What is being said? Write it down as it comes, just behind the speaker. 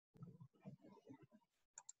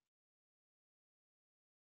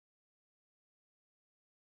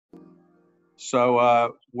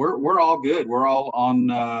So we're all good. We're all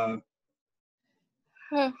on.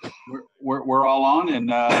 We're all on, and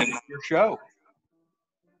your show.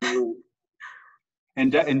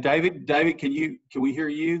 And David, can we hear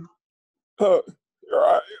you? You're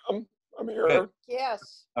right. I'm here. Good.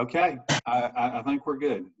 Yes. Okay. I think we're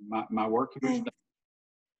good. My work here is done.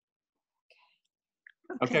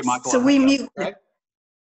 Okay, Michael. So we mute. Right?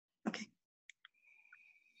 Okay.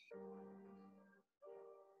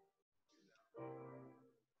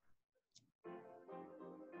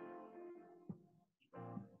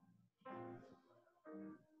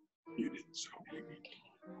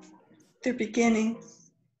 They're beginning.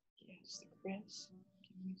 Yes, Chris.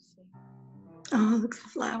 Can you see? Oh, look at the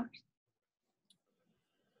flowers.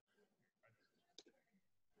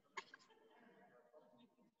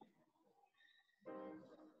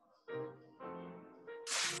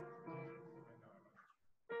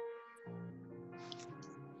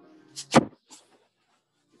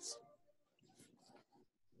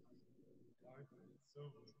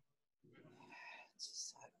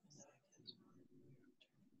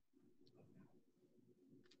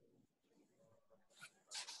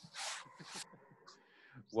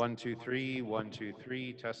 One, two, three, 1, 2,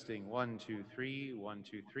 3, testing 1, 2, 3, 1,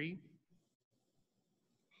 2, 3.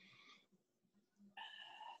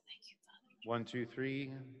 1, 2,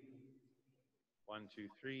 3. 1, 2,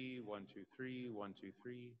 3, 1, 2, 3, 1, 2,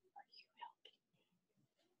 3.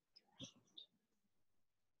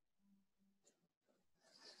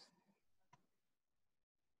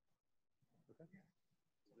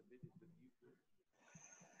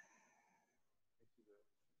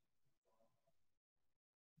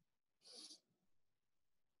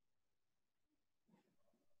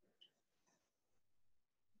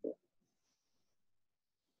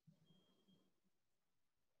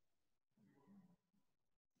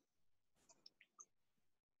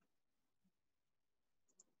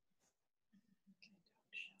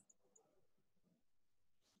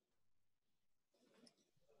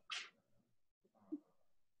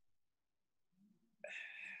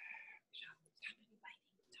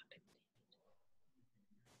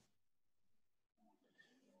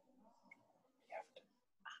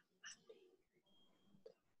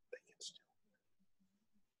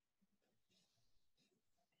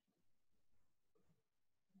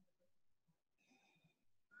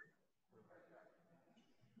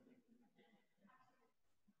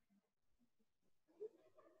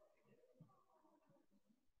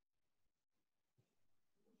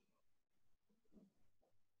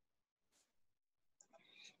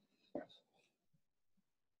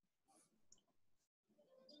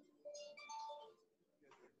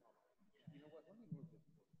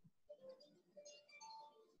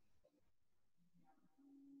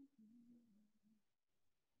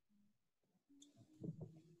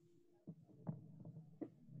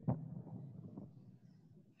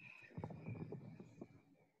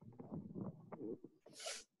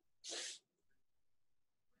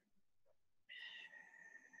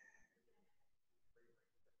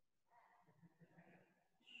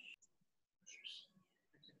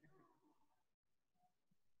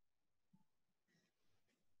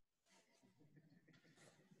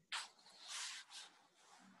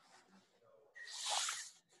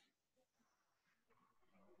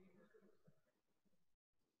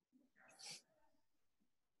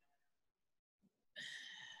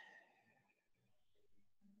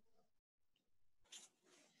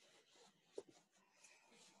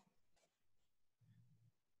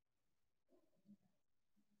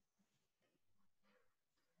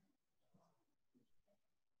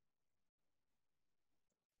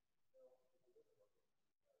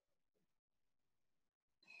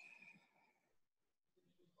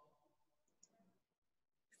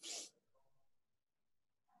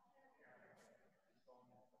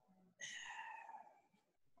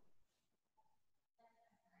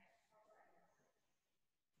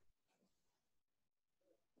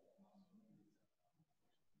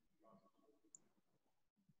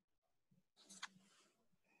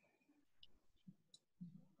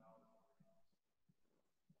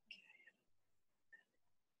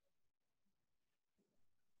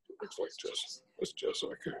 Looks like Jessica. It's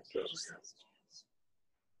Jessica. Jessica.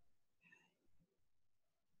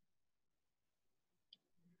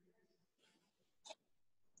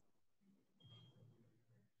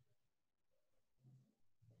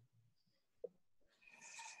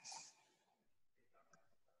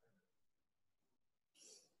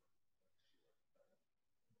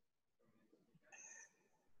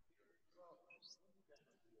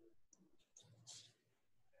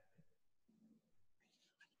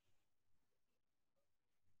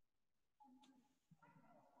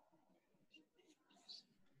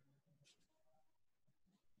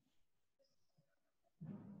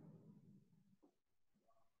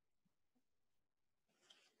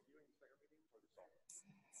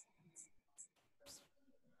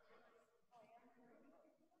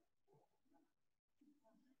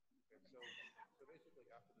 So basically,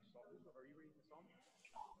 after the psalm, are you reading the psalm?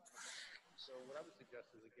 So what I would suggest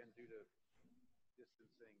is, again, due to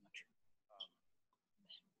distancing,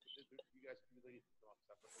 you guys, you ladies can come up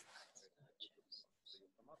separately. Okay? So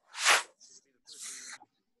you'll come up. This will be the first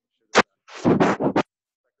reading. Should have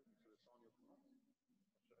second, so the psalm you'll come up. I just want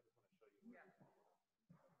to show you. Yeah.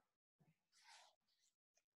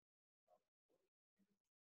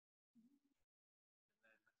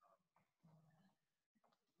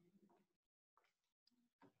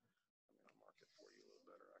 I'm going to mark it for you a little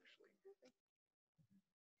better, actually. So it's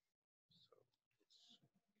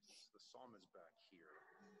the psalm is back here.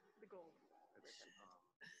 The gold.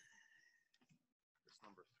 It's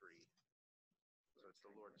number 3. So it's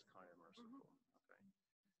the Lord is kind and merciful. Okay.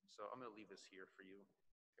 So I'm going to leave this here for you.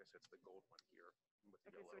 Okay, so it's the gold one here with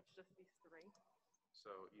the Okay, yellow. so it's just these 3. So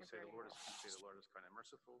you say the Lord is kind and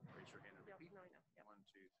merciful. Raise your hand and Yep, repeat. no, I know. Yep. 1,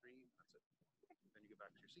 2, 3. That's it. Then you get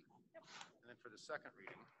back to your seat. Yep. And then for the second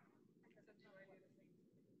reading,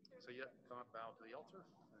 so you come up, bow to the altar,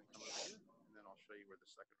 and then come over here, and then I'll show you where the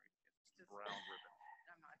second reading is. It's the brown ribbon.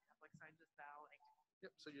 I'm not Catholic, so I just bow like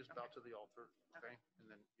Yep. So you just bow to the altar, okay? And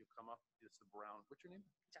then you come up. It's the brown. What's your name?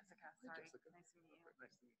 Jessica. Hi, Sorry. Jessica. Nice to meet you. Okay, nice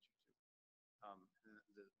to meet you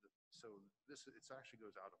too. So this it actually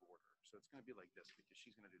goes out of order. So it's going to be like this because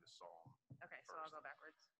she's going to do the psalm. Okay, so I'll go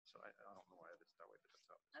backwards. So I don't know why it's that way, but that's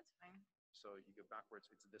how. That's fine. So you go backwards.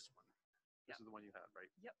 It's this one. This is the one you had, right?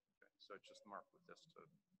 Yep. Okay. So it's just marked with this to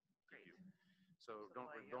Great. you. So So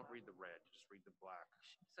don't read the red. Just read the black.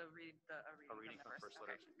 So read a reading from the first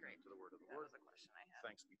okay, letters great. to the word of the That Lord. was a question I had.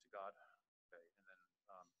 Thanks be to God. Okay, and then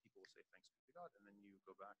people will say thanks be to God, and then you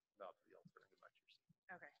go back, bow to the altar, and go back to your seat.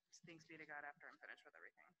 Okay. So thanks be to God after I'm finished with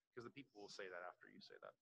everything. Because the people will say that after you say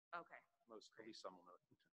that. Okay. At least some will know.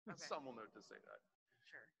 Okay. Some will know to say that.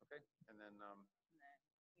 Sure. Okay, and then And then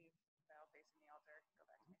we bow facing the altar, go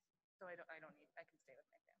back to my seat. So I don't need, I can stay with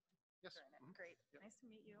my family. yes. during it. Mhm. Great. Yep. Nice to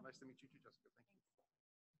meet you. Nice to meet you too, Jessica. Thank you.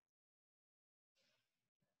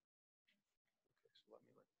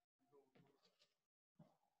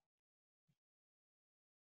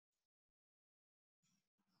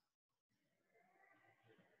 Okay, so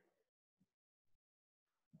let me.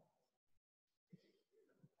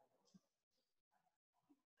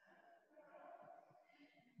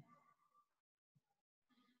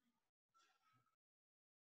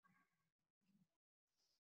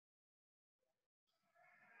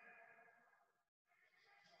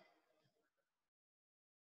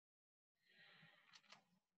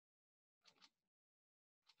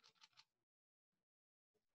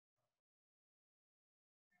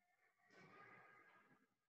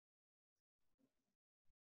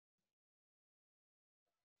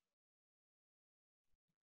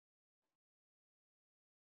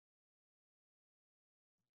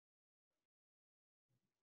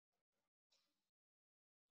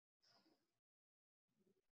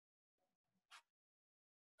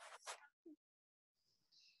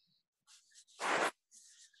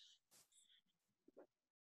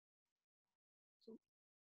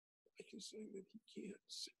 Mike is saying that he can't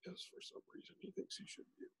see us for some reason. He thinks he should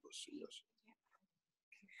be able to see us.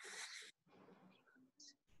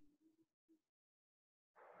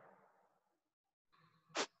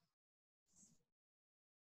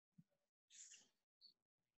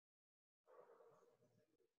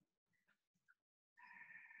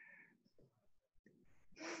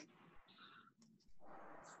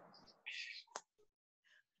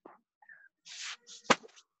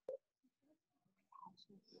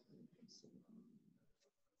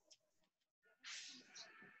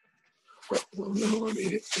 Well, no, I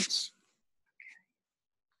mean, it's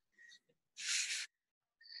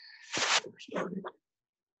we're starting.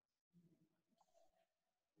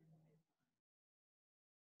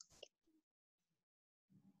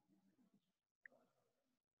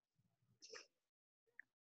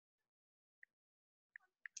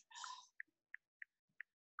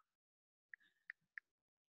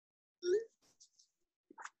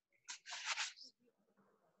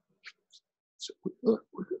 So look,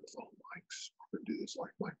 we're going to follow Mike's. We're going to do this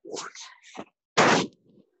like Mike wants.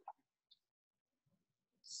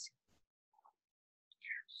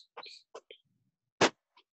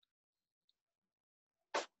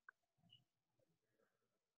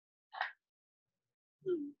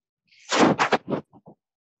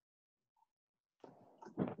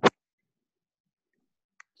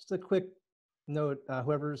 Just a quick note,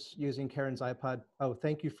 whoever's using Karen's iPod, oh,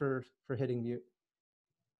 thank you for hitting mute.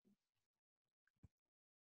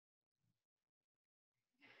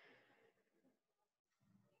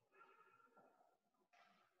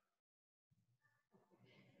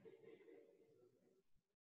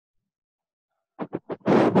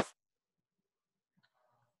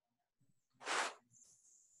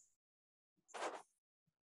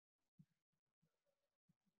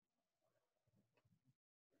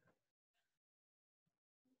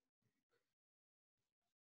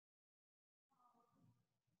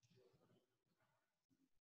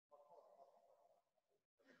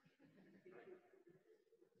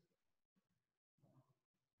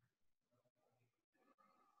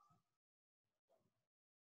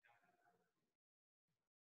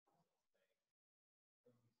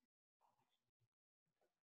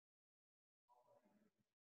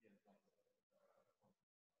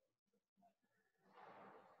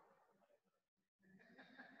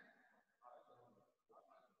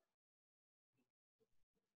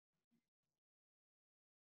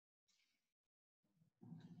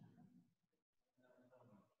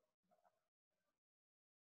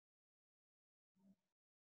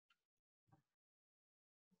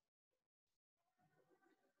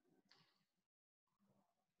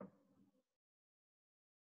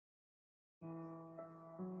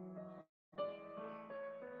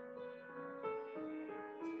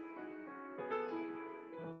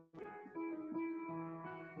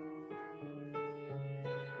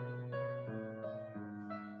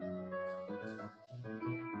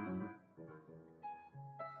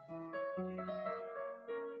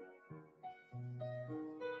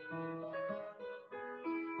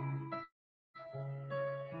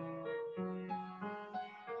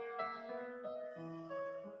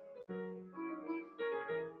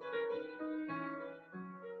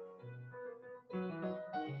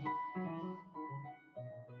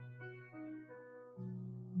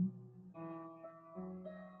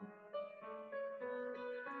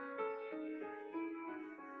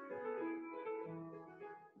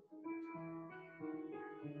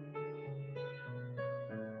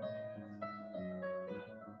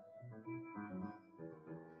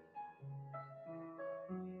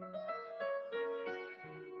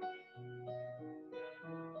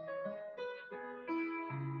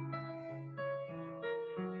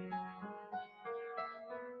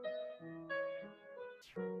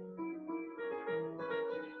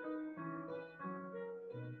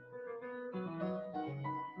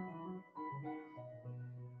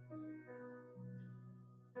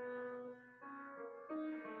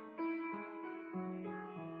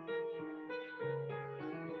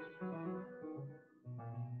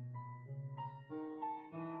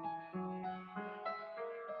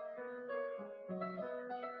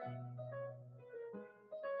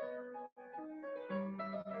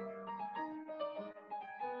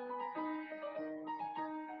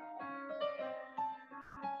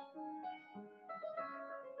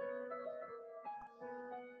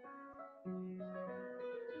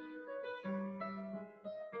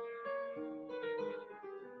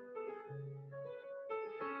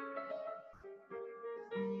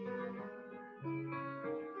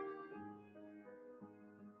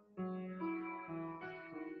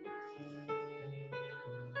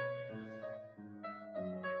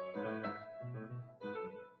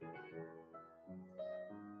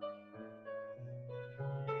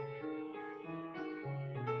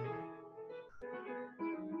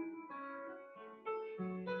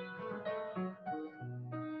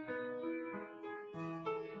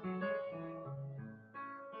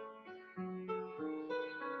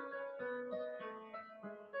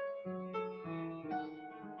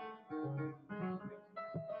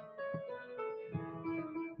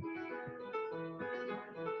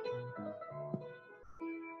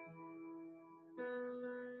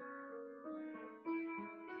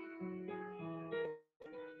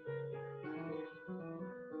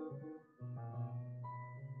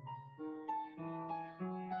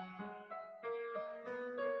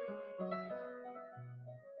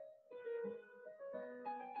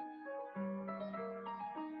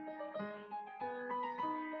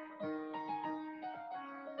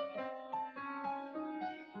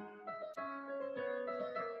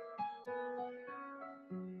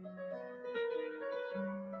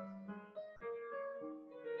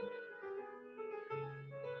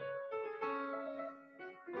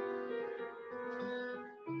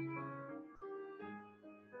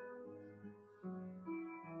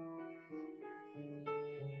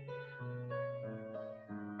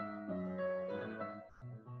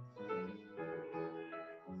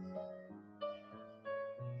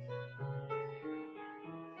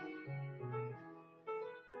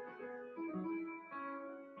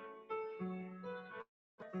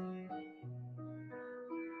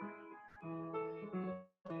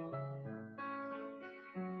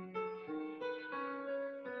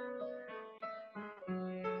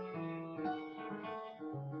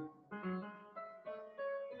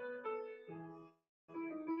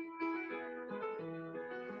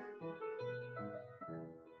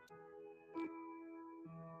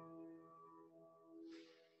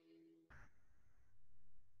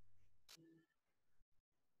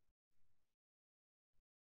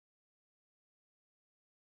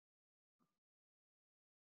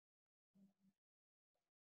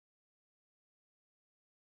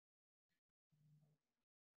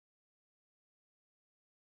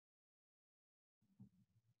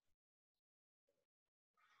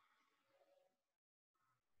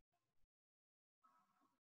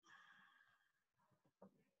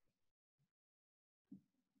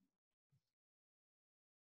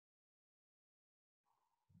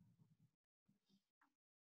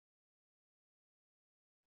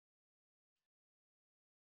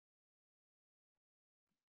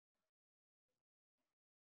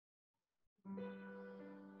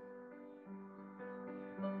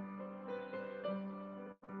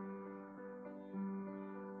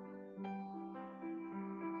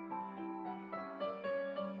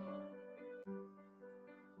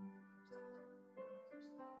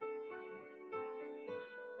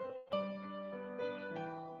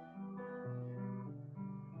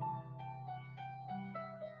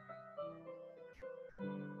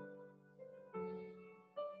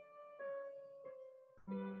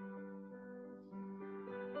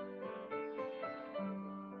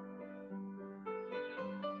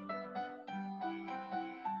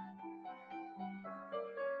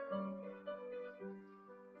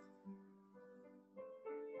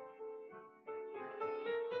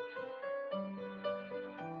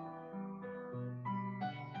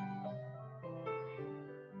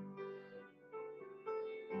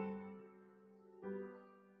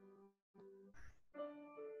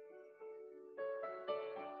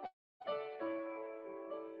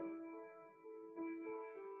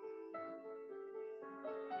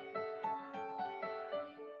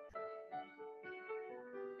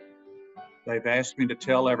 They've asked me to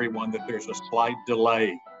tell everyone that there's a slight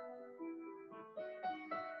delay.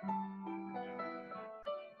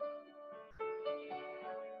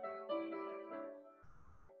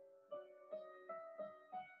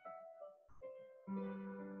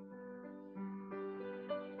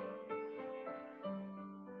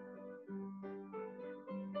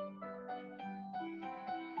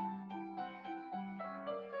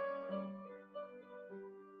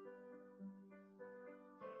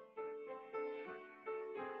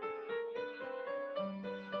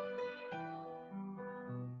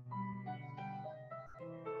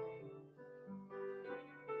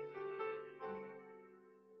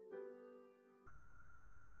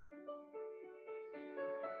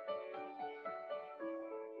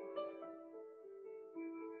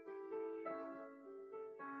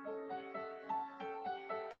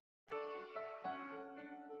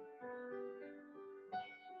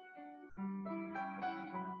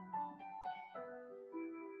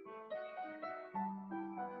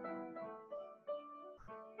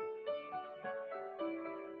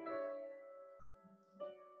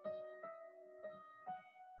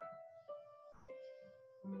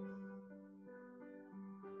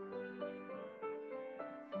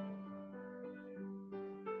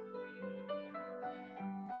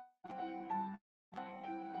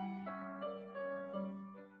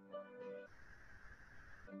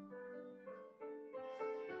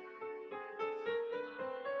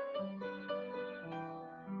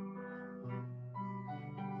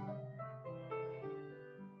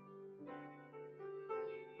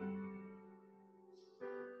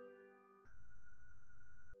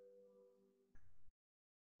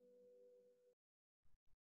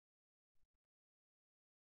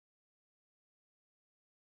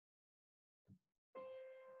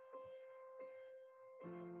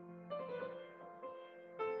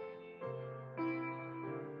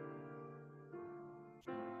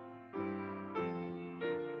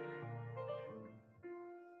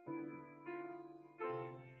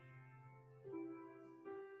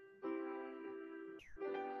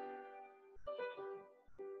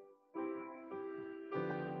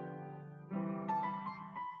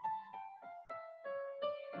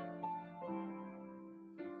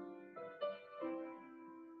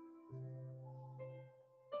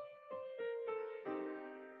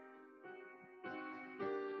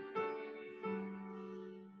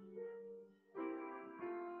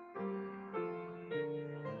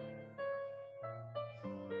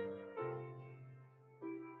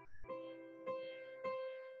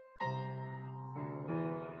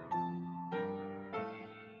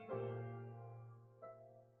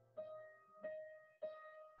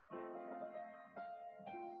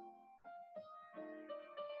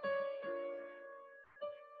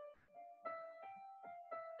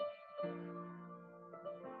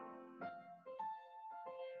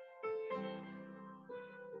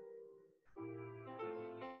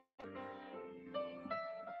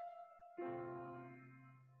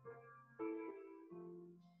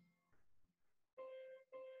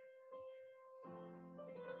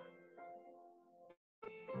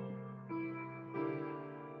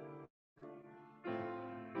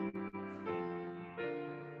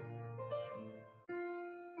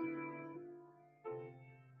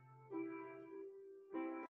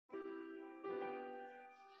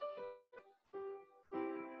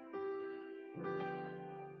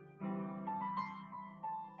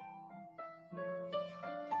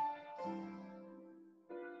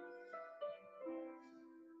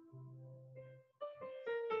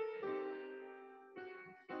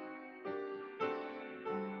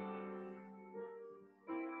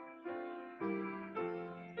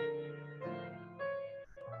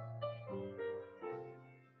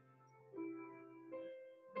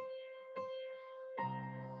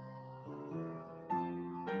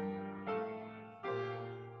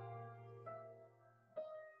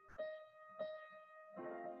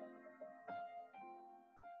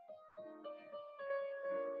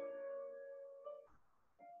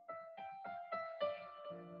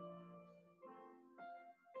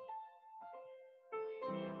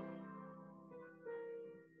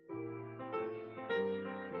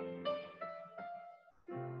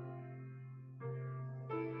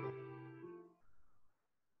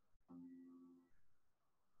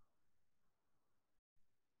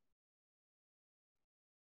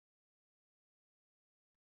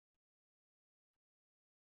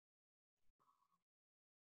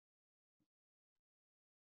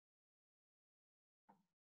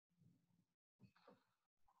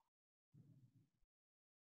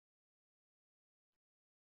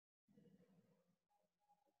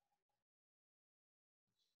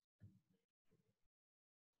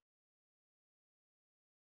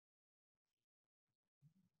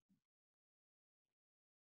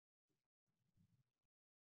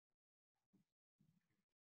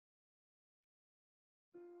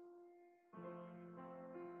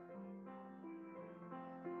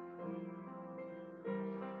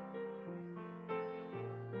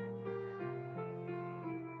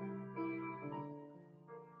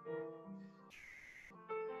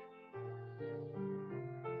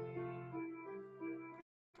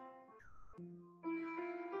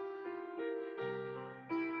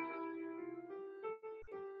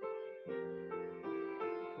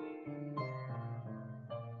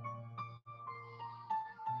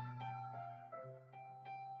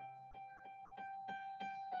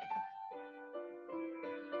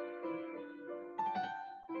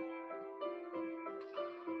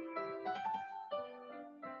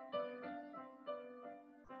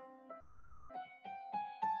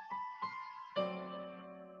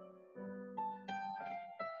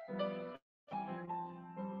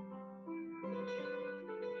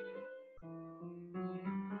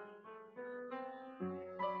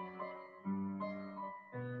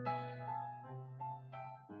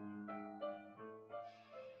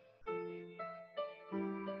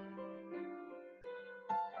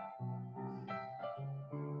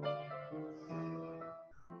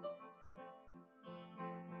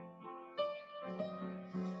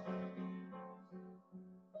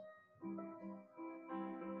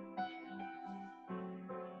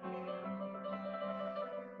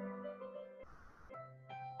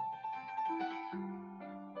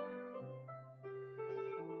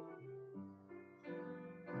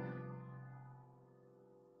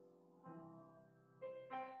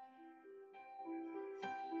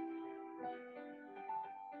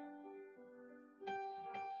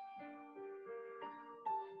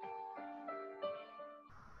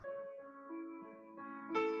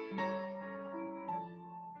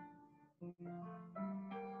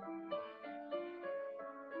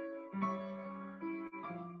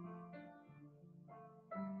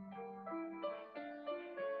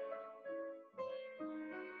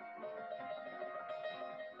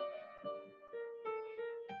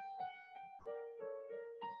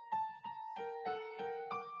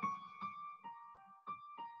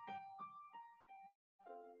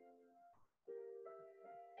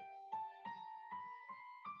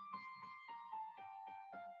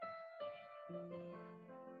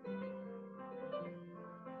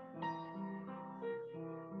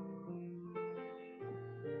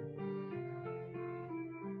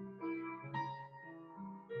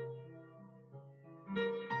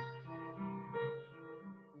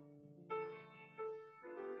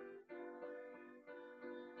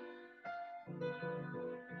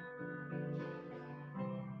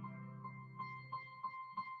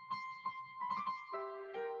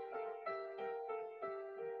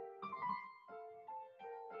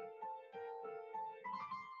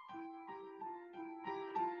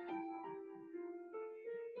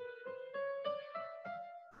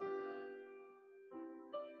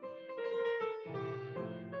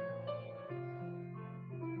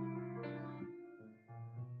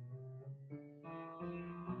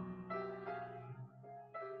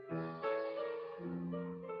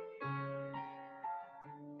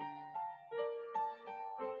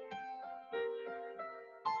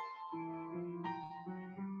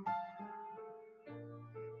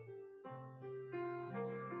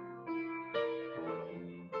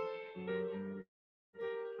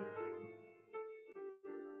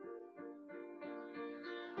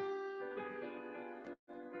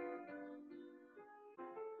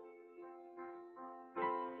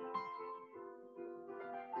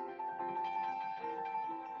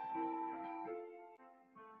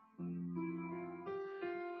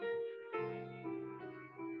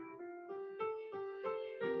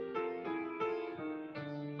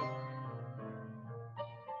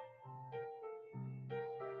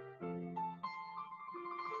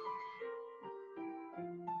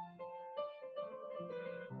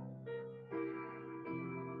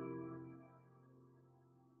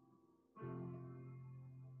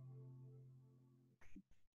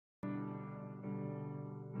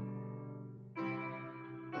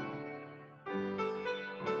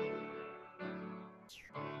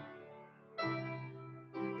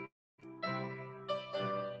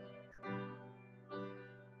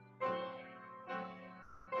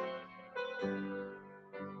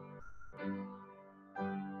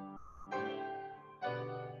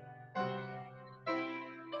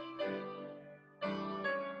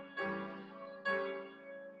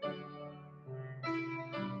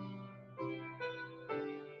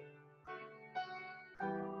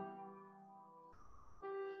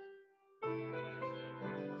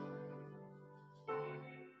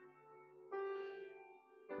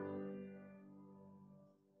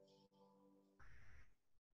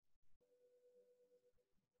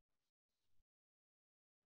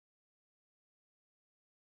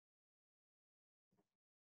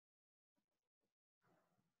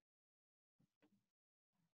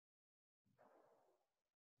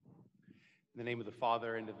 In the name of the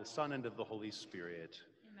Father, and of the Son, and of the Holy Spirit.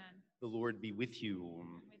 Amen. The Lord be with you.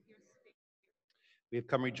 With your spirit. We have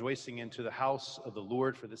come rejoicing into the house of the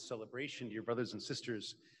Lord for this celebration, dear brothers and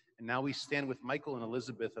sisters. And now we stand with Michael and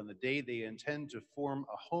Elizabeth on the day they intend to form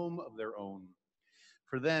a home of their own.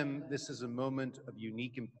 For them, this is a moment of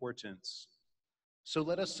unique importance. So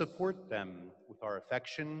let us support them with our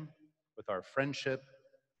affection, with our friendship,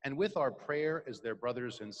 and with our prayer as their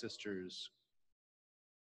brothers and sisters.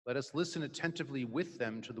 Let us listen attentively with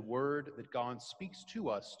them to the word that God speaks to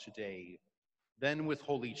us today. Then with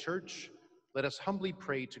Holy Church, let us humbly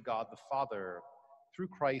pray to God the Father, through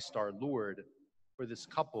Christ our Lord, for this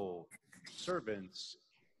couple, servants,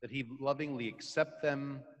 that he lovingly accept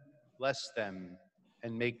them, bless them,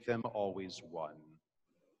 and make them always one.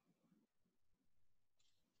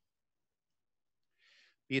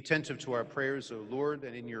 Be attentive to our prayers, O Lord,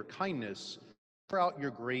 and in your kindness, pour out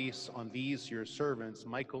your grace on these your servants,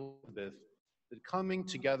 Michael and Elizabeth, that coming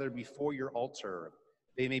together before your altar,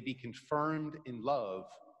 they may be confirmed in love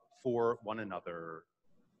for one another.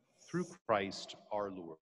 Through Christ our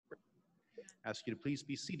Lord. I ask you to please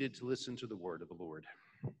be seated to listen to the word of the Lord.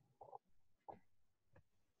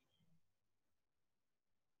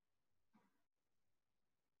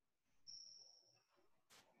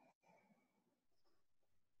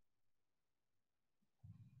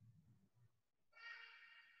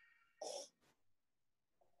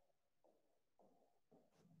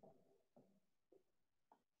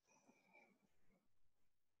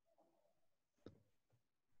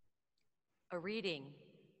 A reading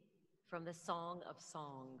from the Song of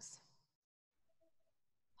Songs.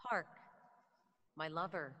 Hark, my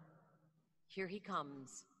lover, here he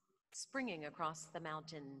comes, springing across the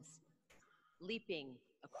mountains, leaping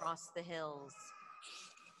across the hills.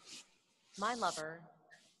 My lover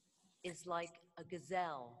is like a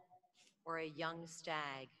gazelle or a young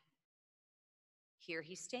stag. Here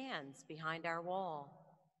he stands behind our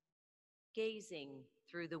wall, gazing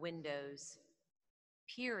through the windows,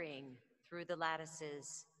 peering through the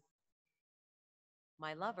lattices.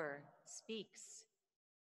 My lover speaks.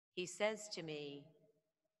 He says to me,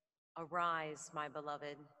 "Arise, my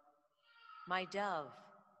beloved, my dove,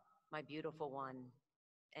 my beautiful one,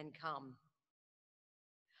 and come."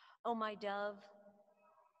 O my dove,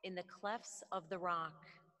 in the clefts of the rock,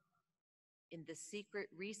 in the secret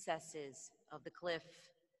recesses of the cliff,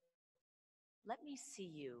 let me see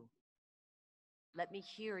you. Let me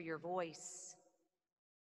hear your voice,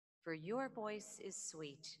 for your voice is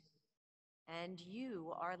sweet, and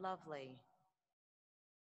you are lovely.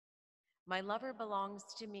 My lover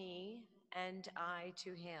belongs to me, and I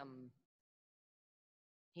to him.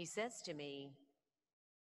 He says to me,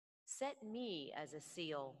 "Set me as a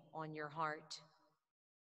seal on your heart,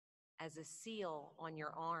 as a seal on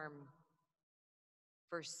your arm.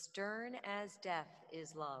 For stern as death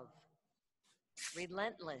is love,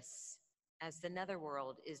 relentless as the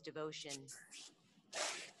netherworld is devotion.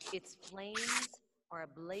 Its flames are a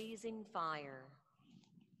blazing fire.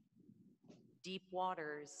 Deep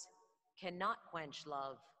waters cannot quench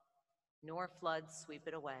love, nor floods sweep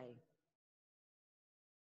it away."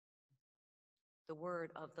 The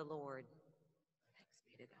word of the Lord. Thanks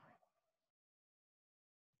be to God.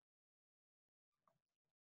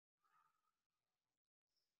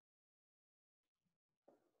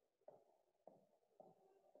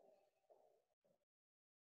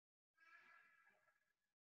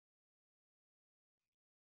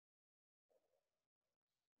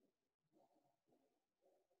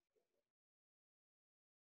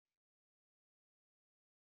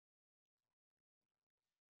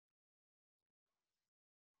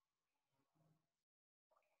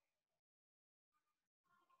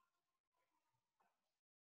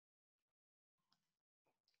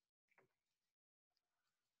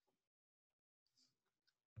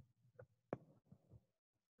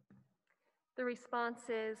 The response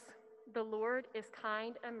is, "The Lord is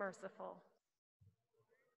kind and merciful."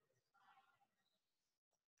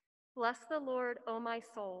 Bless the Lord, O my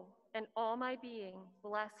soul, and all my being,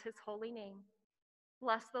 bless his holy name.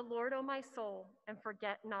 Bless the Lord, O my soul, and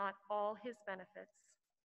forget not all his benefits.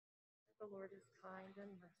 The Lord is kind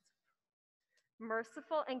and merciful.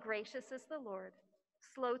 Merciful and gracious is the Lord,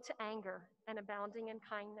 slow to anger and abounding in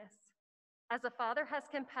kindness. As a father has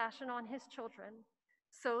compassion on his children,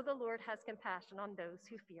 so the Lord has compassion on those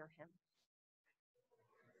who fear him.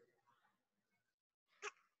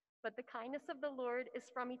 But the kindness of the Lord is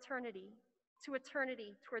from eternity to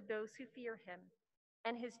eternity toward those who fear him,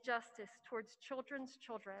 and his justice towards children's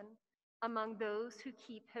children among those who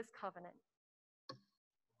keep his covenant.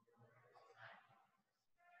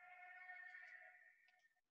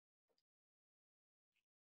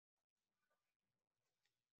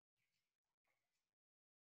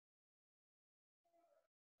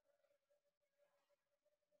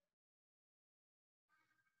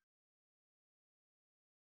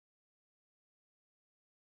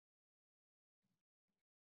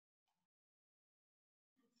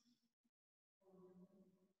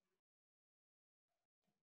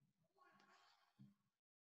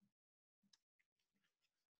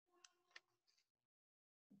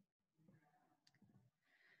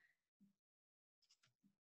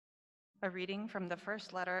 A reading from the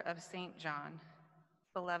first letter of St. John.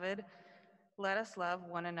 Beloved, let us love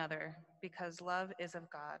one another, because love is of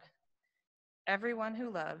God. Everyone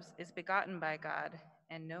who loves is begotten by God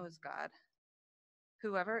and knows God.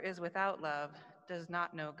 Whoever is without love does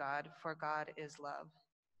not know God, for God is love.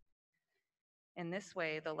 In this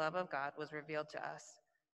way, the love of God was revealed to us.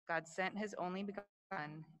 God sent his only begotten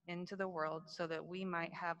Son into the world so that we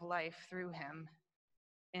might have life through him.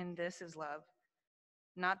 In this is love.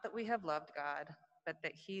 Not that we have loved God, but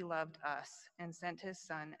that he loved us and sent his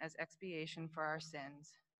Son as expiation for our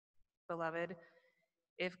sins. Beloved,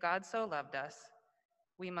 if God so loved us,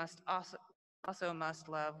 we must also must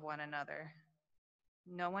love one another.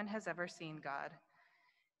 No one has ever seen God.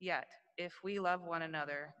 Yet, if we love one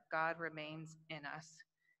another, God remains in us,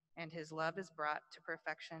 and his love is brought to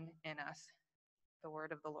perfection in us. The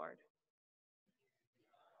word of the Lord.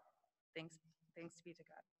 Thanks be to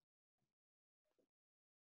God.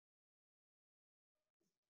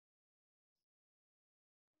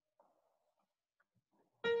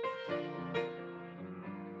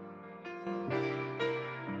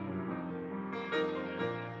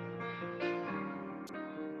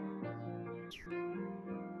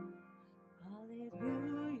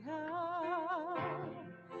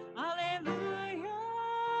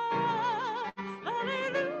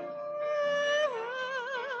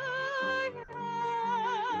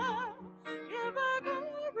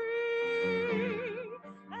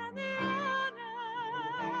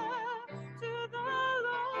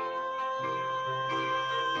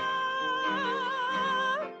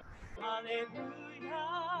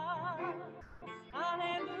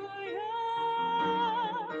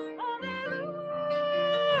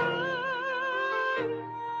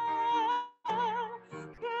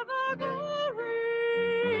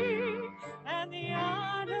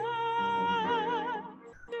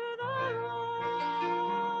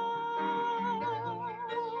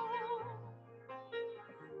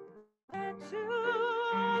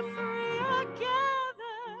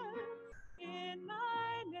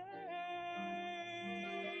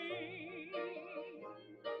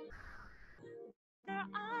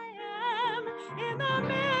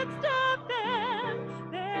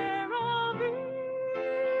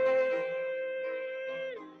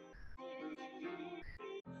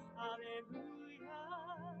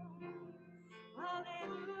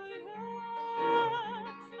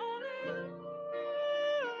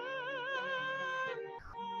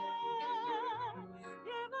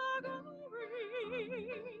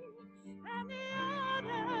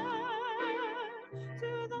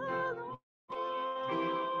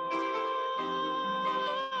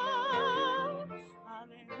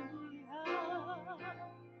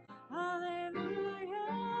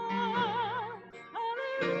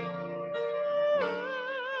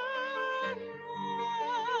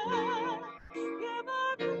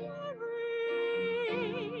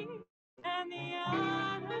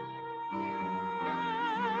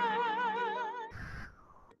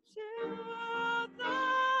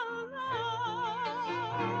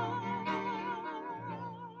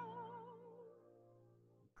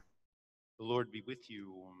 be with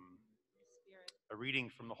you. A reading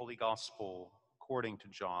from the Holy Gospel according to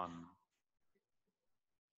John.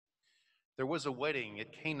 There was a wedding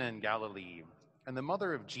at Cana in Galilee, and the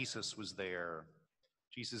mother of Jesus was there.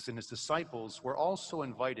 Jesus and his disciples were also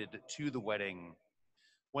invited to the wedding.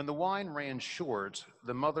 When the wine ran short,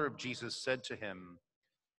 the mother of Jesus said to him,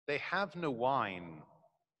 "They have no wine."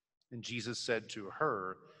 And Jesus said to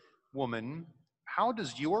her, "Woman, how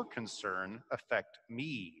does your concern affect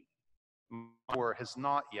me? My hour has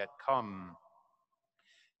not yet come."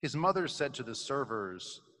 His mother said to the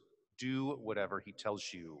servers, "Do whatever he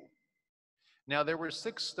tells you." Now there were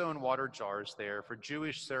 6 stone water jars there for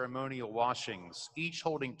Jewish ceremonial washings, each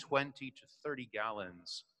holding 20 to 30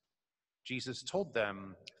 gallons. Jesus told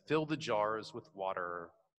them, "Fill the jars with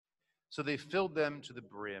water." So they filled them to the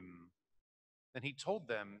brim. Then he told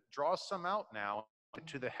them, "Draw some out now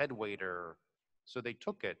to the head waiter." So they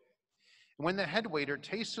took it. And when the head waiter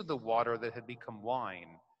tasted the water that had become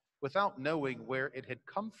wine, without knowing where it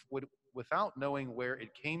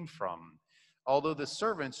came from, although the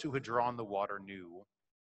servants who had drawn the water knew,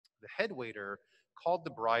 the head waiter called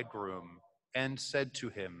the bridegroom and said to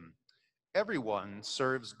him, "Everyone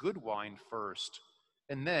serves good wine first,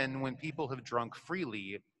 and then, when people have drunk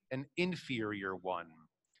freely, an inferior one.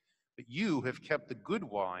 But you have kept the good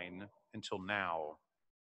wine until now."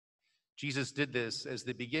 Jesus did this as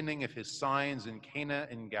the beginning of his signs in Cana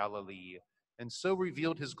in Galilee, and so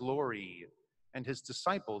revealed his glory, and his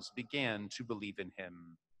disciples began to believe in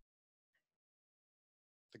him.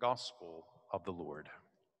 The Gospel of the Lord.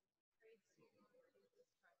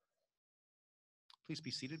 Please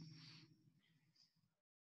be seated.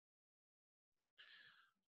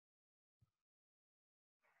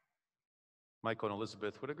 Michael and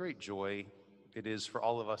Elizabeth, what a great joy it is for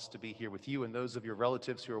all of us to be here with you and those of your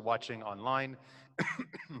relatives who are watching online,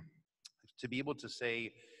 to be able to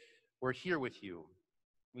say, we're here with you.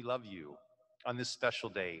 We love you on this special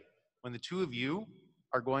day when the two of you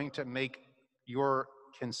are going to make your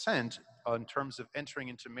consent in terms of entering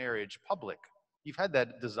into marriage public. You've had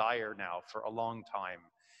that desire now for a long time.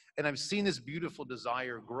 And I've seen this beautiful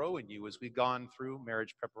desire grow in you as we've gone through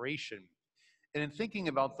marriage preparation. And in thinking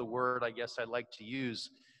about the word, I guess I'd like to use,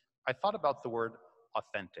 I thought about the word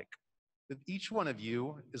authentic. That each one of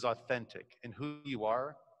you is authentic in who you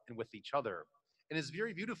are and with each other. And it's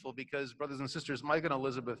very beautiful because, brothers and sisters, Mike and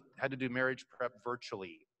Elizabeth had to do marriage prep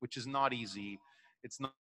virtually, which is not easy. It's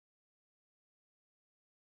not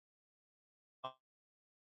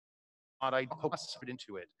I hope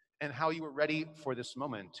into it, and how you were ready for this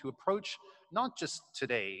moment to approach not just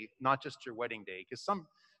today, not just your wedding day, because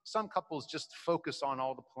some couples just focus on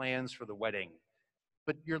all the plans for the wedding,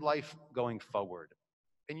 but your life going forward.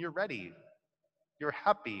 And you're ready, you're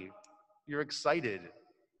happy, you're excited,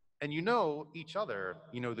 and you know each other.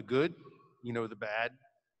 You know the good, you know the bad,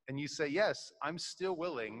 and you say, yes, I'm still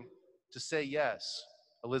willing to say yes,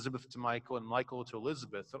 Elizabeth to Michael and Michael to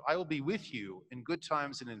Elizabeth, that I will be with you in good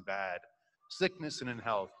times and in bad, sickness and in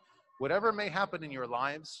health. Whatever may happen in your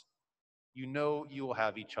lives, you know you will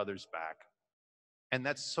have each other's back. And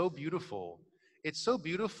that's so beautiful. It's so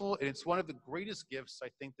beautiful, and it's one of the greatest gifts I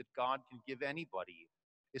think that God can give anybody,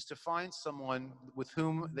 is to find someone with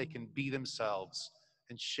whom they can be themselves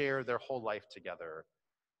and share their whole life together.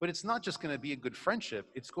 But it's not just going to be a good friendship.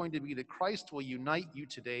 It's going to be that Christ will unite you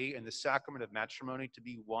today in the sacrament of matrimony to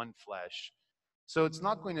be one flesh. So it's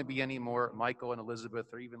not going to be any more Michael and Elizabeth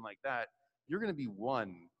or even like that. You're going to be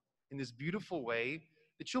one in this beautiful way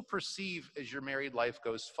that you'll perceive as your married life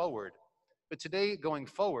goes forward. But today, going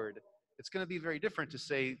forward, it's going to be very different to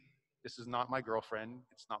say, this is not my girlfriend,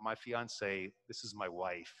 it's not my fiance, this is my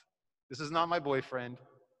wife. This is not my boyfriend,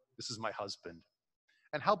 this is my husband.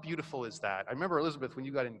 And how beautiful is that? I remember, Elizabeth, when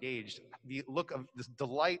you got engaged, the look of this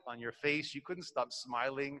delight on your face, you couldn't stop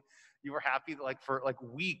smiling. You were happy for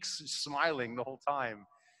weeks, smiling the whole time.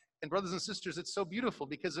 And brothers and sisters, it's so beautiful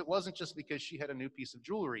because it wasn't just because she had a new piece of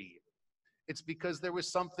jewelry. It's because there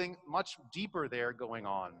was something much deeper there going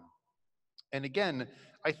on. And again,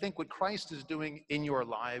 I think what Christ is doing in your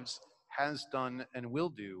lives, has done and will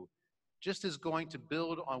do, just is going to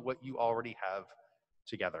build on what you already have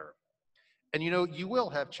together. And you will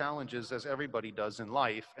have challenges, as everybody does in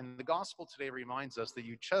life, and the gospel today reminds us that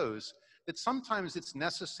you chose that sometimes it's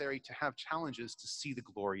necessary to have challenges to see the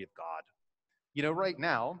glory of God. Right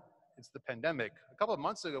now, it's the pandemic. A couple of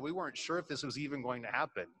months ago, we weren't sure if this was even going to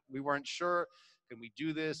happen. We weren't sure, can we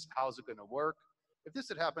do this? How's it going to work? If this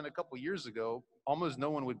had happened a couple years ago, almost no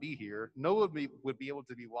one would be here. No one would be able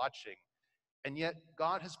to be watching. And yet,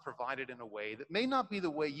 God has provided in a way that may not be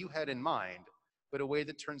the way you had in mind, but a way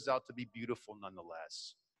that turns out to be beautiful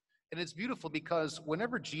nonetheless. And it's beautiful because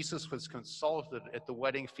whenever Jesus was consulted at the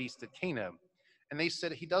wedding feast at Cana, and they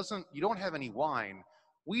said, you don't have any wine,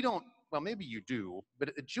 we don't, well, maybe you do, but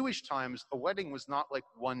at Jewish times, a wedding was not like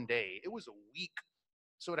one day, it was a week.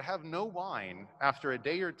 So to have no wine after a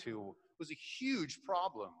day or two was a huge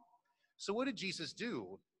problem. So what did Jesus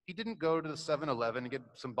do? He didn't go to the 7-Eleven and get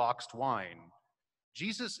some boxed wine.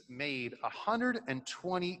 Jesus made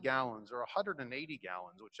 120 gallons or 180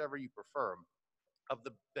 gallons, whichever you prefer, of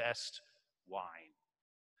the best wine.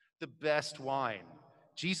 The best wine.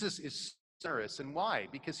 Jesus is generous. And why?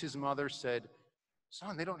 Because his mother said,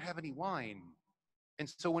 son, they don't have any wine. And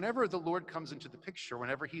so whenever the Lord comes into the picture,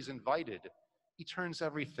 whenever he's invited, he turns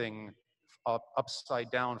everything upside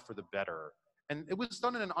down for the better. And it was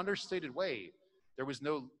done in an understated way. There was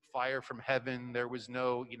no fire from heaven. There was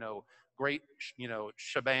no, great,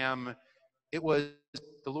 shabam. It was,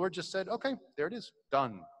 the Lord just said, okay, there it is,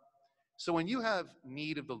 done. So when you have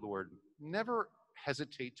need of the Lord, never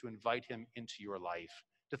hesitate to invite him into your life,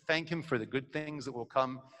 to thank him for the good things that will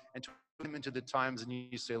come, and to put him into the times and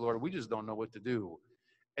you say, Lord, we just don't know what to do.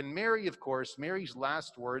 And Mary, of course, Mary's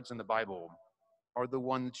last words in the Bible are the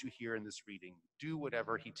one that you hear in this reading. Do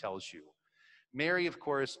whatever he tells you. Mary, of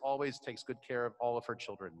course, always takes good care of all of her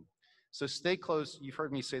children. So stay close. You've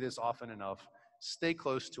heard me say this often enough. Stay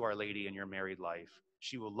close to Our Lady in your married life.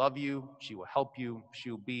 She will love you. She will help you. She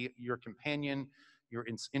will be your companion, your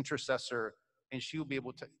intercessor, and she will be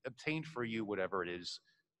able to obtain for you whatever it is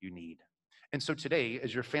you need. And so today,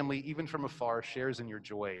 as your family, even from afar, shares in your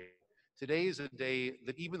joy, today is a day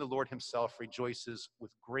that even the Lord himself rejoices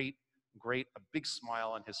with a big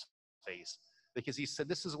smile on his face, because he said,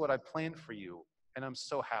 this is what I planned for you, and I'm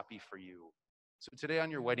so happy for you. So today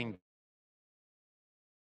on your wedding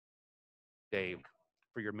day,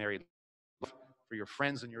 for your married life, for your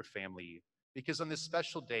friends and your family, because on this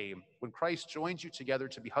special day, when Christ joins you together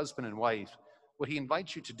to be husband and wife, what he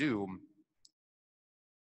invites you to do,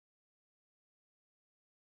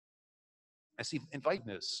 as he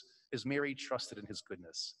invites, is Mary trusted in his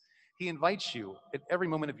goodness. He invites you at every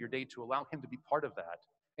moment of your day to allow him to be part of that.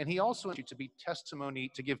 And he also wants you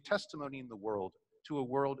to give testimony in the world, to a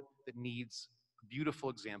world that needs a beautiful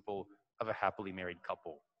example of a happily married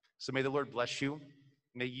couple. So may the Lord bless you.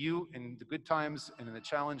 May you, in the good times and in the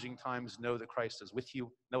challenging times, know that Christ is with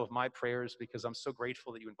you. Know of my prayers, because I'm so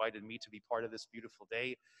grateful that you invited me to be part of this beautiful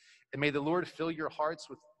day. And may the Lord fill your hearts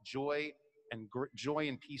with joy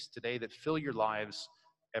and peace today, that fill your lives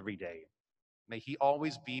every day. May he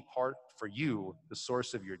always be part for you, the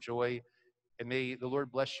source of your joy. And may the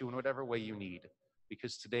Lord bless you in whatever way you need,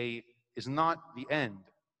 because today is not the end,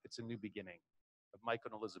 it's a new beginning of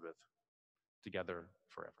Michael and Elizabeth together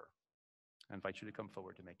forever. I invite you to come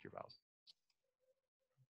forward to make your vows.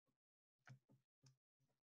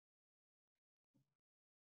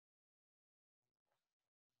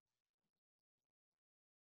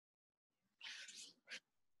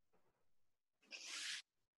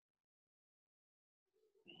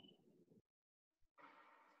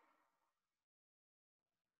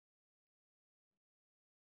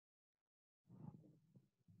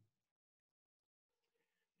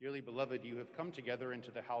 Dearly beloved, you have come together into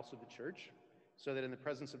the house of the church, so that in the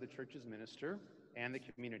presence of the church's minister and the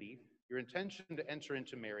community, your intention to enter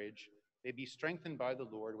into marriage may be strengthened by the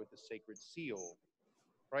Lord with the sacred seal.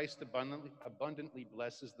 Christ abundantly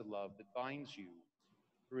blesses the love that binds you.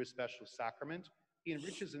 Through a special sacrament, he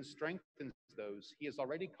enriches and strengthens those he has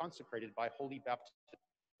already consecrated by holy baptism,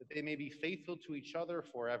 that they may be faithful to each other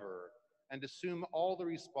forever and assume all the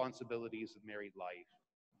responsibilities of married life.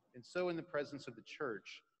 And so in the presence of the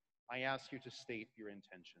church, I ask you to state your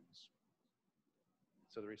intentions.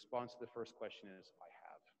 So the response to the first question is, I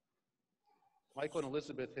have. Michael and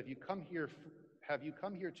Elizabeth, have you come here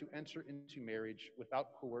to enter into marriage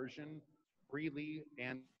without coercion, freely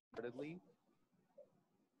and heartedly?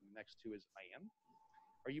 Next two is, I am.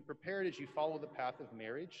 Are you prepared, as you follow the path of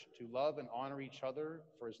marriage, to love and honor each other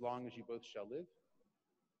for as long as you both shall live?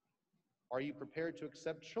 Are you prepared to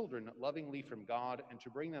accept children lovingly from God and to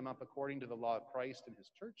bring them up according to the law of Christ and his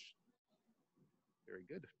church? Very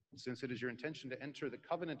good. Since it is your intention to enter the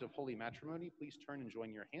covenant of holy matrimony, please turn and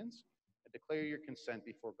join your hands and declare your consent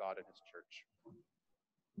before God and his church.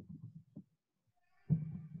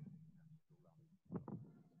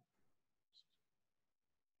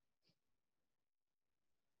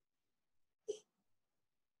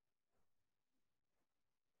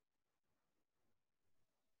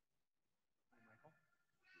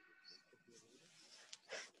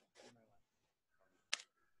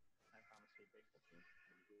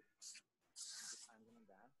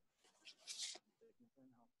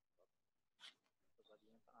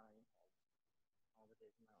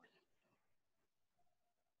 Elizabeth,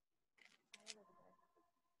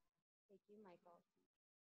 take you, Michael,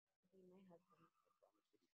 to be my husband.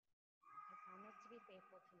 I promise to be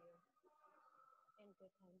faithful to you in good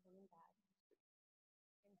times and in bad,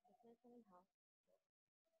 in sickness and in health,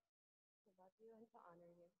 to love you and to honor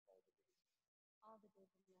you all the days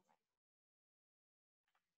of my life.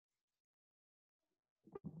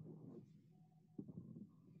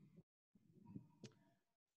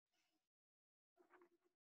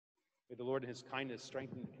 May the Lord in his kindness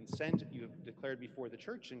strengthen the consent you have declared before the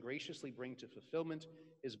church and graciously bring to fulfillment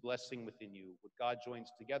his blessing within you. What God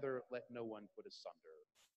joins together, let no one put asunder.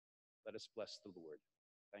 Let us bless the Lord.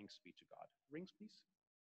 Thanks be to God. Rings, please.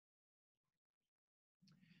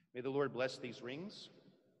 May the Lord bless these rings,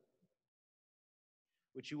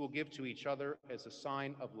 which you will give to each other as a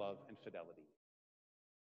sign of love and fidelity.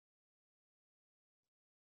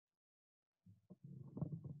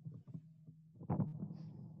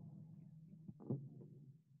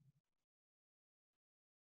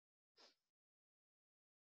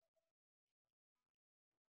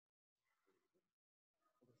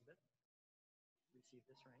 Elizabeth, receive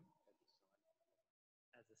this ring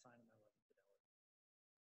as a sign of my love and fidelity.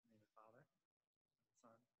 In the name of the Father, and the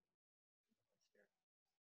Son, and the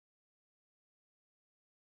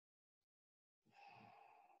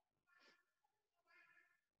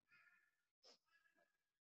Holy Spirit.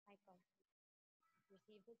 Michael,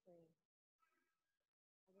 receive this ring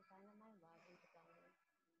as a sign of my love and fidelity.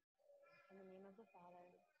 In the name of the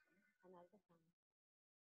Father, and of the Son,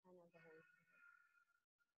 and of the Holy Spirit.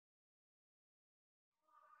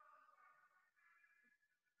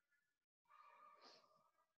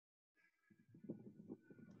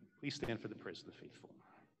 Please stand for the prayers of the faithful.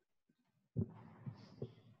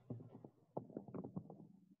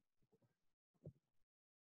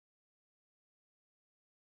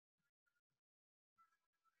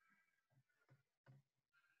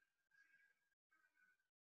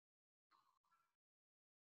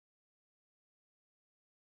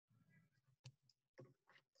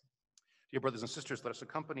 Dear brothers and sisters, let us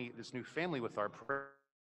accompany this new family with our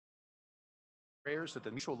prayers that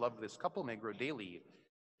the mutual love of this couple may grow daily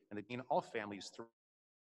and that in all families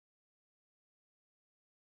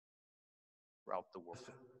throughout the world.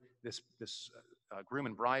 This groom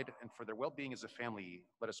and bride, and for their well-being as a family,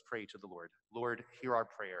 let us pray to the Lord. Lord, hear our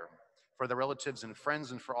prayer. For the relatives and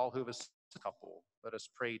friends and for all who have assisted the couple, let us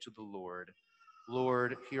pray to the Lord.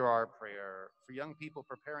 Lord, hear our prayer. For young people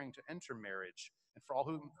preparing to enter marriage, and for all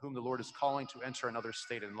whom the Lord is calling to enter another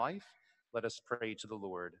state in life, let us pray to the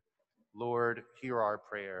Lord. Lord, hear our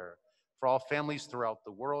prayer. For all families throughout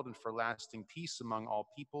the world and for lasting peace among all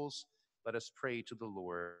peoples, let us pray to the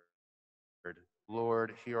Lord.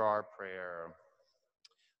 Lord, hear our prayer.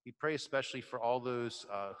 We pray especially for all those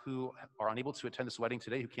who are unable to attend this wedding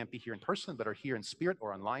today, who can't be here in person, but are here in spirit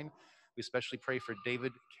or online. We especially pray for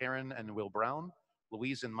David, Karen, and Will Brown,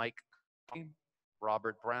 Louise and Mike,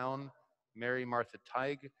 Robert Brown, Mary Martha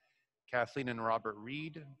Teig, Kathleen and Robert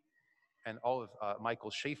Reed, and all of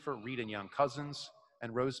Michael Schaefer, Reed and Young cousins,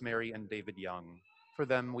 and Rosemary and David Young. For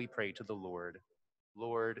them we pray to the Lord.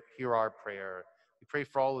 Lord, hear our prayer. We pray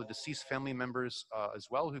for all the deceased family members as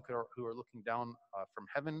well who are looking down from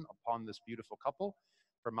heaven upon this beautiful couple.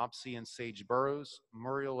 For Mopsy and Sage Burrows,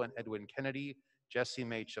 Muriel and Edwin Kennedy, Jessie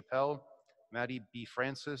Mae Chappelle, Maddie B.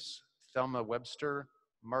 Francis, Thelma Webster,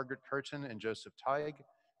 Margaret Curtin and Joseph Teig,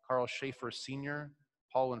 Carl Schaefer Sr.,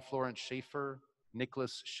 Paul and Florence Schaefer,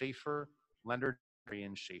 Nicholas Schaefer, Leonard and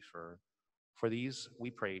Marian Schaefer. For these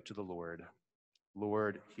we pray to the Lord.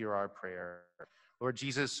 Lord, hear our prayer. Lord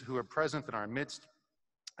Jesus, who are present in our midst,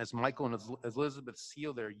 as Michael and Elizabeth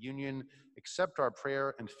seal their union, accept our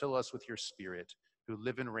prayer and fill us with your Spirit, who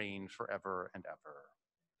live and reign forever and ever.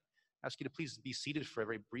 I ask you to please be seated for a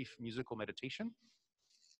very brief musical meditation.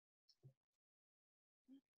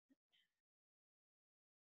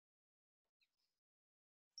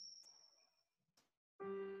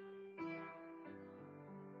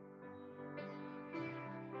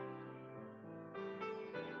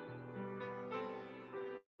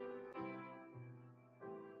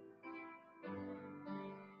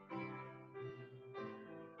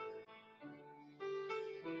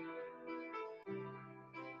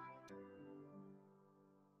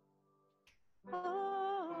 Oh.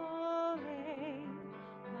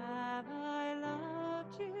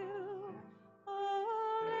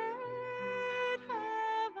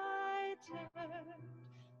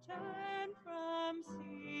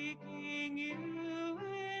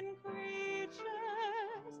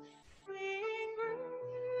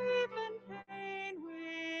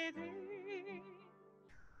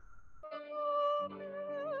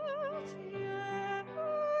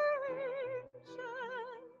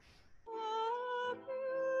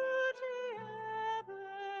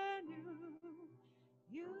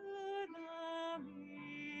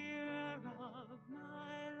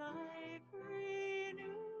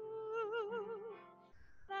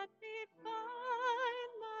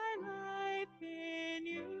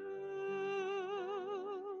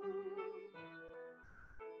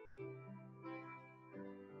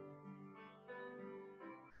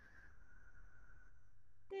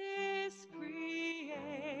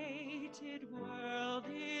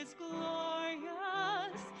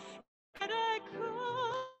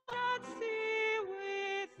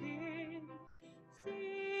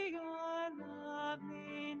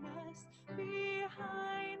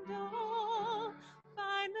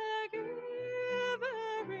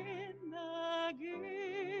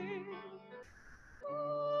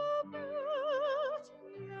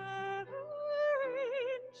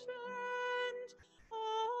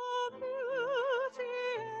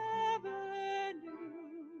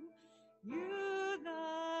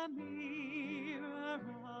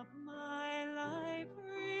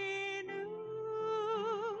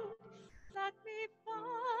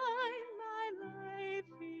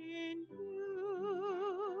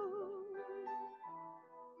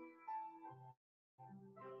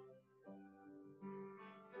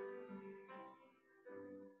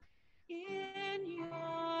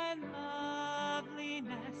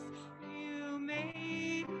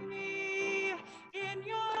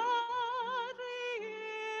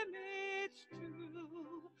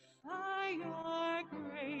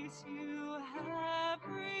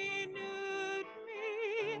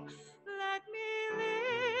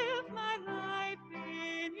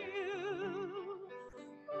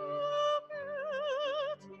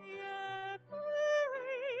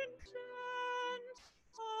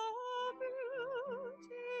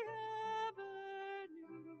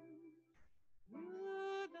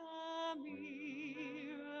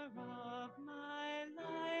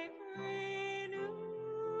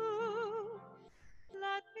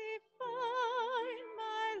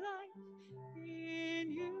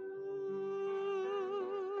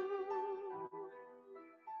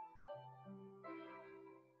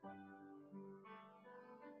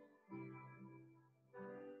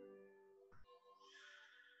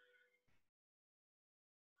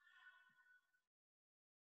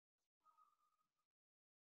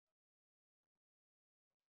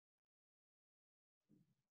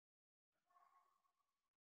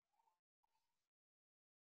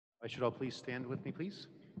 I should all please stand with me, please.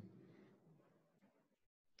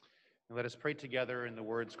 And let us pray together in the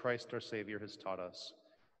words Christ our Savior has taught us.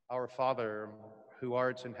 Our Father, who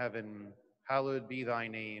art in heaven, hallowed be thy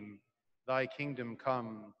name. Thy kingdom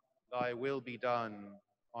come, thy will be done,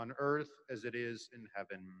 on earth as it is in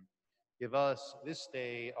heaven. Give us this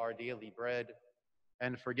day our daily bread,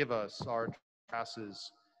 and forgive us our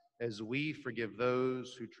trespasses, as we forgive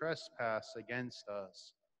those who trespass against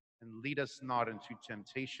us. And lead us not into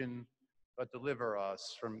temptation, but deliver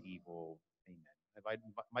us from evil. Amen. I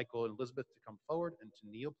invite Michael and Elizabeth to come forward and to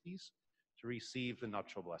kneel, please, to receive the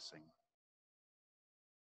nuptial blessing.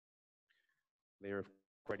 They are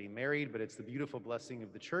already married, but it's the beautiful blessing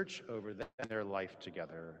of the church over them and their life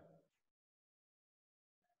together.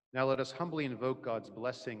 Now let us humbly invoke God's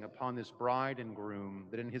blessing upon this bride and groom,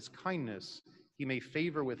 that in his kindness he may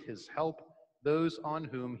favor with his help those on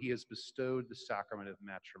whom he has bestowed the sacrament of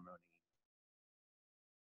matrimony.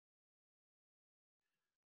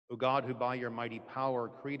 O God, who by your mighty power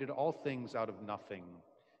created all things out of nothing,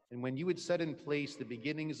 and when you had set in place the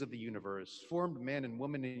beginnings of the universe, formed man and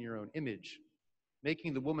woman in your own image,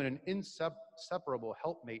 making the woman an inseparable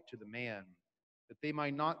helpmate to the man, that they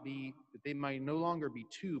might no longer be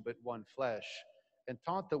two but one flesh, and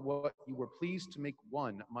taught that what you were pleased to make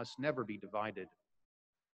one must never be divided.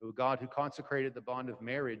 O God, who consecrated the bond of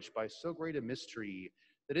marriage by so great a mystery,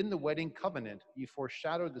 that in the wedding covenant you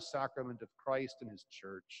foreshadowed the sacrament of Christ and his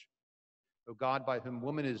church. O God, by whom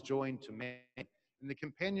woman is joined to man, and the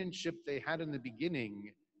companionship they had in the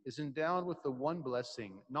beginning is endowed with the one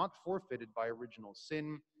blessing, not forfeited by original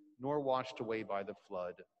sin, nor washed away by the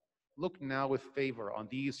flood. Look now with favor on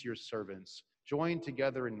these your servants, joined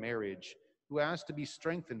together in marriage, who ask to be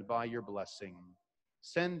strengthened by your blessing.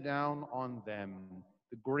 Send down on them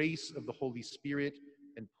the grace of the Holy Spirit,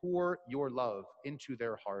 and pour your love into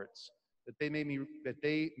their hearts, that they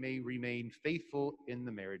may remain faithful in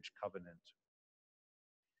the marriage covenant.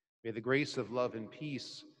 May the grace of love and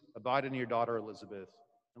peace abide in your daughter Elizabeth,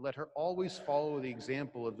 and let her always follow the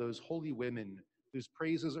example of those holy women whose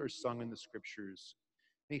praises are sung in the scriptures.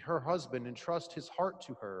 May her husband entrust his heart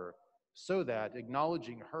to her, so that,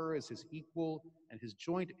 acknowledging her as his equal and his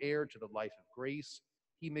joint heir to the life of grace,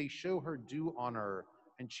 he may show her due honor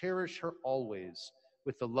and cherish her always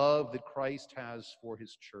with the love that Christ has for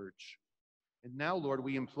his church. And now, Lord,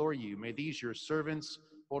 we implore you, may these your servants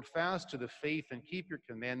hold fast to the faith and keep your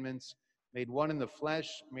commandments. Made one in the flesh,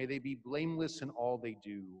 may they be blameless in all they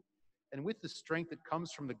do. And with the strength that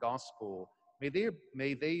comes from the gospel, may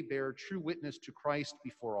they bear true witness to Christ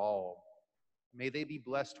before all. May they be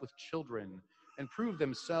blessed with children and prove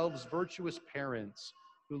themselves virtuous parents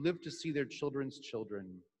who live to see their children's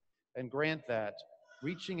children. And grant that,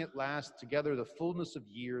 reaching at last together the fullness of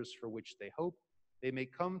years for which they hope, they may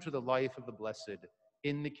come to the life of the blessed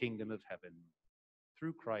in the kingdom of heaven.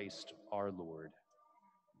 Through Christ our Lord.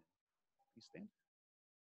 Please stand.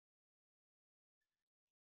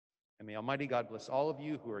 And may Almighty God bless all of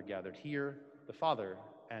you who are gathered here, the Father,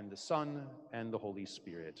 and the Son, and the Holy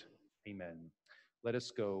Spirit. Amen. Let us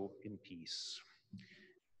go in peace.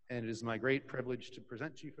 And it is my great privilege to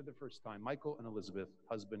present to you for the first time Michael and Elizabeth,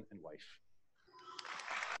 husband and wife.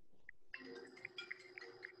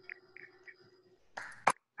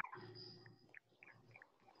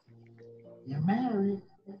 You're married.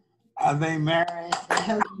 Are they married?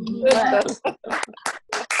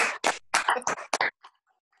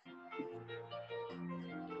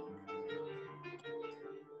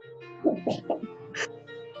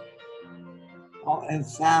 Oh, it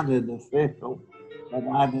sounded official, but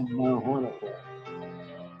I didn't know what it was.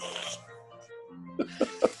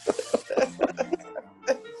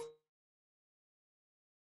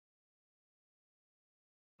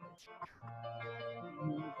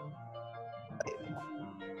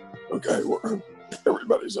 Okay, well,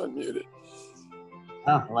 everybody's unmuted.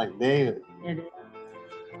 Sounds like David.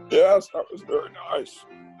 Yes, that was very nice.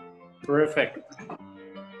 Terrific.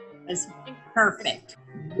 It's perfect.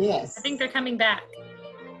 Yes. I think they're coming back.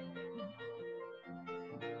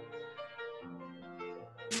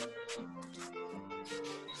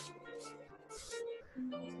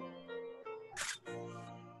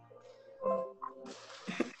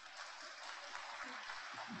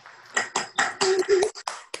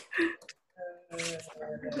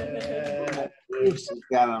 He's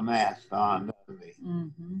got a mask on, doesn't he?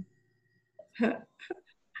 Mm-hmm.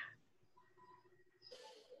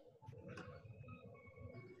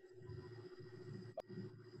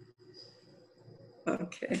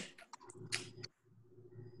 Okay.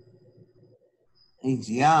 He's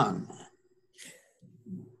young.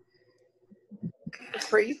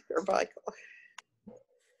 Priest or Michael?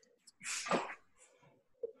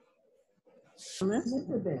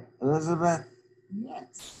 Elizabeth?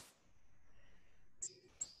 Yes.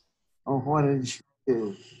 Oh, what did she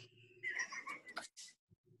do?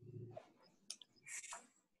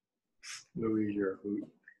 Louise, you're a hoot.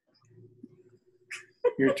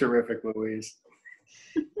 You're terrific, Louise.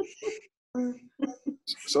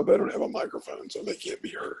 So they don't have a microphone, so they can't be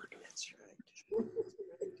heard. That's right.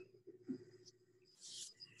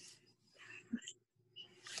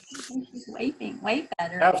 She's waving way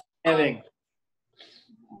better. Outstanding.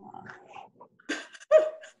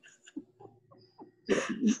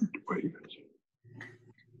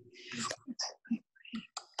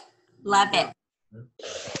 Love it.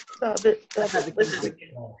 Love it. Love it. Love it.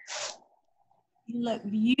 You look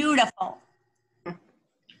beautiful.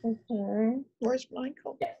 Where's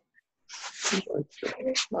Michael?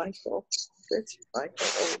 Where's Michael? There's Michael.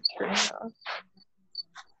 Oh, turn it off.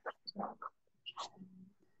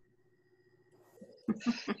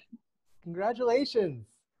 Congratulations.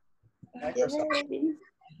 Yay.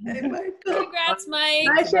 Hey, Michael. Congrats, Mike.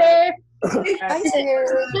 Hi, Shay. Hi,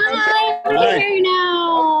 Sarah. Hi, we can hear you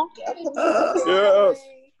now. Yes.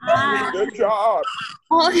 Good job.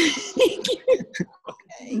 Oh, thank you.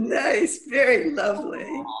 Nice. Very lovely.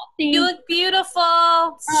 You look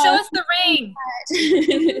beautiful. Show us the ring.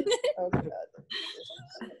 Oh, God.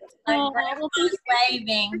 Oh, well, she's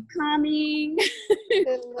waving. Coming.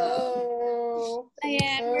 Hello.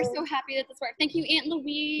 And we're so happy that this worked. Thank you, Aunt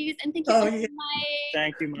Louise, and thank you, Oh, Uncle yeah. Mike.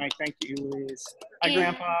 Thank you, Mike. Thank you, Louise. Hi, And-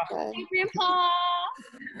 Grandpa. Hi, Grandpa.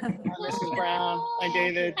 Hi, Mrs. Brown. Hi,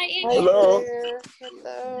 David. Hi, Aunt Hello. Louise.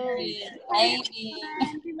 Hello. Baby.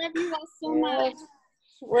 We love you all so much.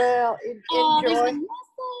 Well, Oh, there's enjoy. Vanessa.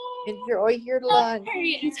 Enjoy your lunch.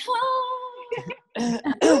 Harry and Tom.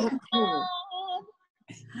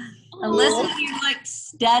 Alyssa, you look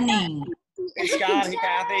stunning. Hey, Scott. Hey,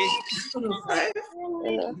 Kathy.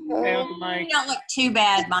 Hey, Uncle Mike. You don't look too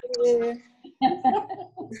bad, Mike.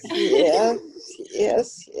 Yes,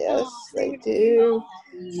 yes, yes, they do.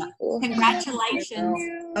 Congratulations.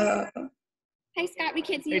 Hi, Scott. We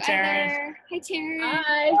can't see Hey, you Taryn. either. Hi,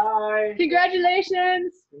 Taryn. Hi.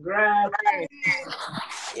 Congratulations. Congrats.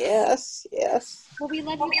 Yes, yes. Well, we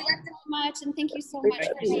love you all so much, and thank you so much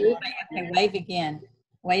Thank for you. Okay, wave again.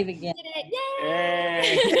 Wave again. did it.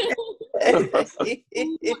 Hey. Yay!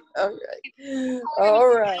 All right. All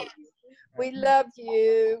right. We love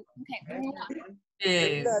you.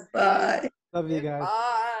 Okay. Bye. Love you guys.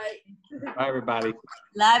 Bye. Bye, everybody.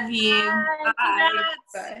 Love you.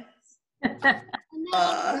 Bye.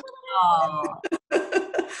 Oh.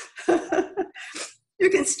 You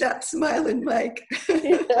can stop smiling, Mike.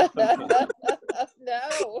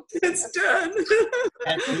 No. It's done.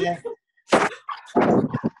 That's it.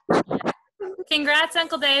 Congrats,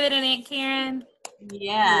 Uncle David and Aunt Karen.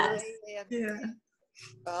 Yes. Yeah.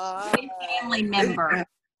 Great family member.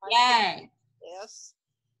 Yay. Yes.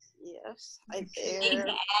 Yes. Hi Need there.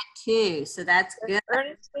 to add two, so that's good.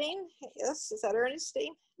 Ernestine? Yes. Is that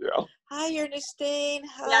Ernestine? Yeah. Hi, Ernestine.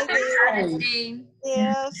 Hi Yeah, there's there. Ernestine.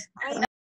 Yes. I